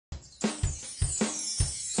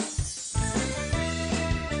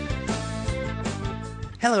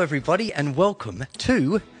Hello everybody and welcome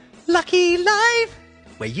to Lachy Live,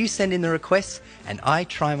 where you send in the requests and I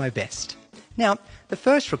try my best. Now, the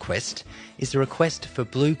first request is the request for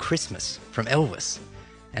Blue Christmas from Elvis.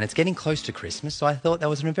 And it's getting close to Christmas, so I thought that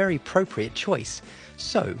was a very appropriate choice.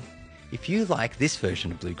 So, if you like this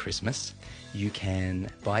version of Blue Christmas, you can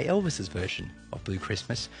buy Elvis's version of Blue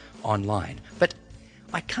Christmas online. But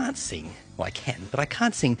I can't sing, well I can, but I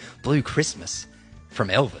can't sing Blue Christmas from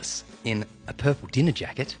Elvis in a purple dinner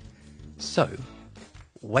jacket. So,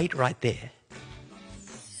 wait right there.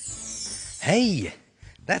 Hey,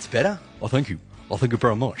 that's better. Oh, thank you. Oh, thank you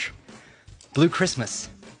very much. Blue Christmas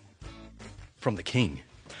from the King.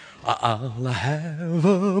 I'll have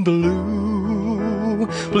a blue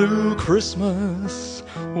Christmas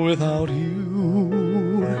without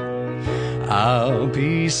you. I'll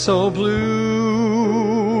be so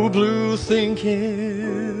blue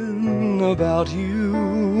thinking about you.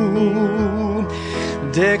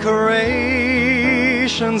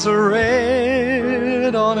 Decorations are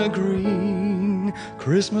red on a green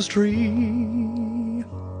Christmas tree.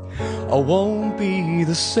 I won't be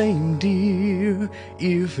the same, dear,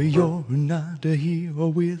 if you're not here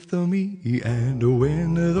with me. And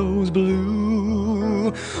when those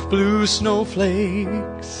blue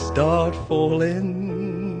snowflakes start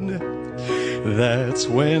falling, that's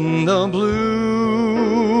when the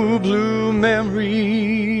blue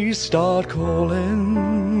memories start calling.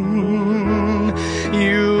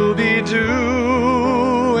 You'll be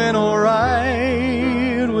doing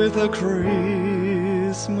alright with a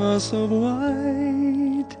Christmas of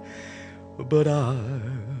white, but I'll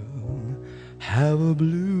have a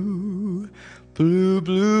blue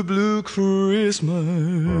Christmas.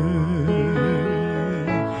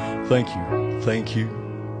 Thank you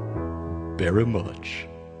very much.